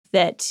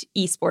that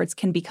esports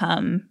can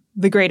become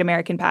the great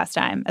American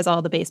pastime as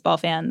all the baseball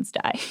fans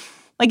die?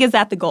 Like, is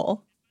that the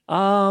goal?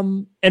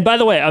 And by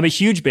the way, I'm a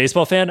huge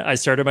baseball fan. I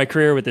started my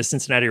career with the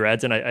Cincinnati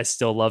Reds, and I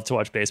still love to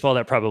watch baseball.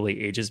 That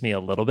probably ages me a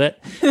little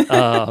bit.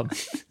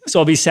 So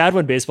I'll be sad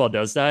when baseball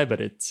does die, but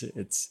it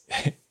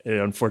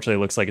unfortunately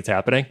looks like it's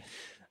happening.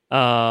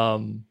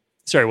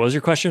 Sorry, what was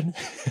your question?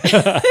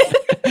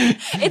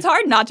 It's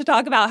hard not to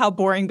talk about how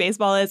boring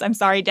baseball is. I'm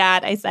sorry,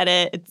 Dad. I said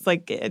it. It's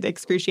like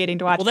excruciating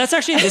to watch. Well, that's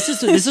actually this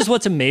is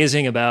what's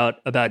amazing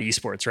about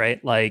esports,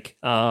 right? Like,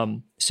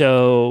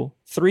 so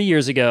 3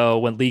 years ago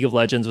when League of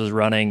Legends was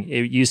running,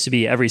 it used to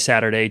be every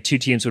Saturday, 2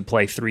 teams would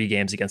play 3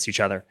 games against each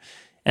other.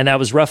 And that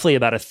was roughly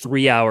about a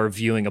 3-hour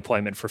viewing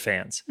appointment for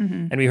fans.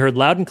 Mm-hmm. And we heard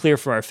loud and clear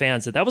from our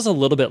fans that was a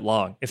little bit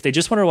long. If they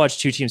just want to watch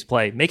 2 teams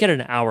play, make it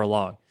an hour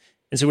long.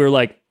 And so we were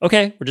like,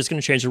 okay, we're just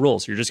going to change the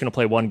rules. You're just going to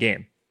play 1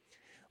 game.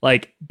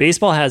 Like,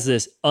 baseball has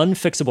this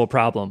unfixable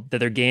problem that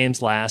their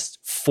games last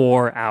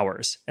 4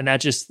 hours. And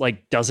that just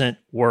like doesn't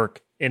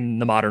work in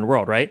the modern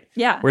world, right?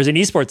 Yeah. Whereas in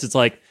esports, it's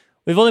like,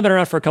 we've only been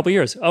around for a couple of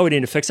years. Oh, we need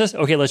to fix this?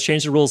 Okay, let's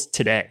change the rules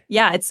today.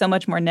 Yeah, it's so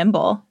much more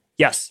nimble.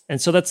 Yes.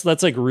 And so that's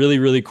like really,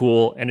 really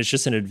cool. And it's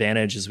just an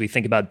advantage as we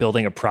think about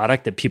building a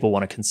product that people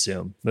want to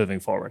consume moving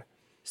forward.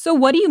 So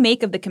what do you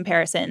make of the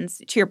comparisons,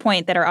 to your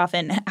point, that are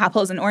often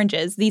apples and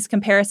oranges, these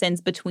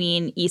comparisons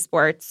between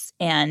esports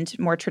and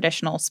more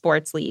traditional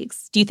sports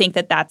leagues? Do you think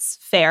that that's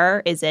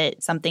fair? Is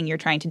it something you're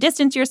trying to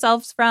distance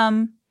yourselves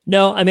from?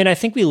 No, I mean, I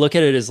think we look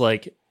at it as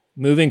like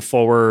moving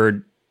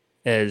forward,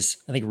 as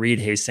I think Reed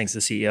Hastings, the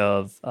CEO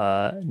of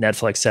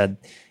Netflix, said,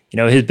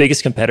 his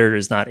biggest competitor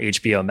is not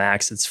HBO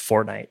Max, it's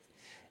Fortnite.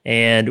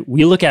 And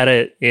we look at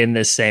it in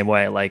this same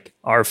way. Like,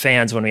 our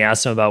fans, when we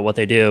ask them about what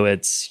they do,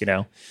 it's,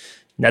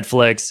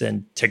 Netflix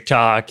and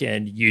TikTok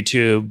and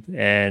YouTube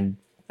and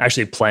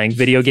actually playing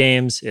video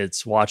games.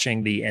 It's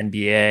watching the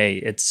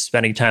NBA. It's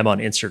spending time on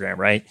Instagram,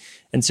 right?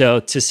 And so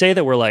to say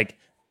that we're like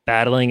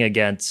battling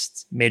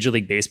against Major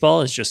League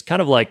Baseball is just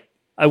kind of like,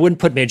 I wouldn't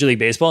put Major League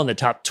Baseball in the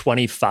top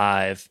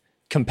 25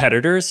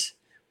 competitors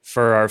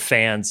for our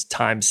fans'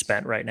 time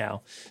spent right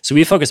now. So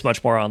we focus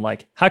much more on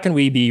like, how can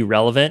we be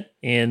relevant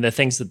in the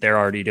things that they're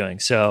already doing?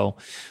 So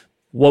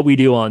what we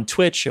do on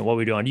Twitch and what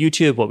we do on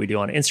YouTube, what we do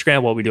on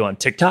Instagram, what we do on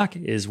TikTok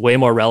is way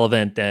more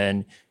relevant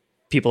than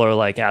people are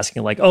like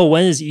asking like, oh,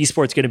 when is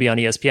esports going to be on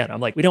ESPN? I'm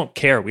like, we don't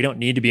care. We don't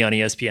need to be on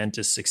ESPN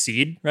to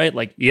succeed, right?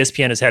 Like,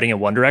 ESPN is heading in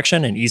one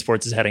direction and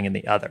esports is heading in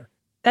the other.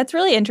 That's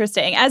really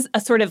interesting. As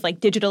a sort of like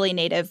digitally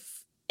native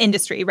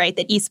industry, right,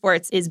 that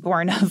esports is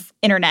born of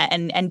internet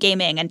and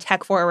gaming and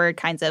tech forward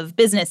kinds of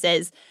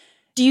businesses.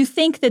 Do you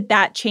think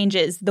that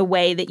changes the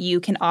way that you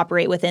can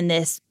operate within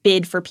this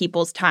bid for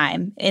people's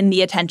time in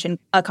the attention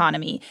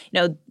economy?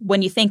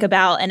 When you think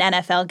about an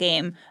NFL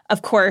game,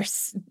 of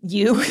course,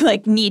 you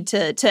like need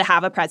to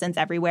have a presence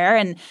everywhere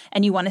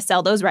and you want to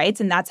sell those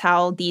rights. And that's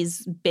how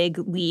these big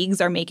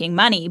leagues are making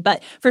money.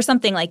 But for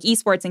something like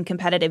esports and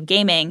competitive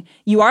gaming,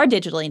 you are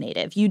digitally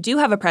native. You do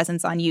have a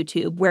presence on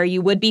YouTube where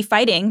you would be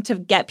fighting to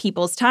get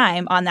people's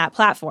time on that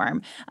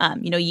platform.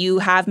 You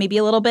have maybe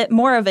a little bit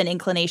more of an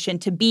inclination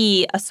to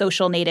be a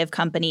social native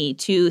company,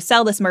 to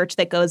sell this merch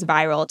that goes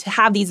viral, to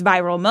have these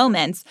viral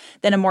moments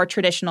than a more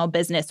traditional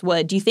business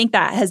would. Do you think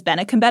that has been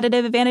a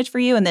competitive advantage for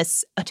you in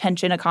this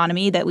attention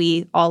economy that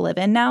we all live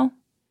in now?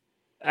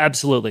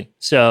 Absolutely.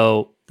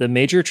 So the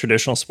major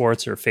traditional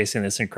sports are facing this incredible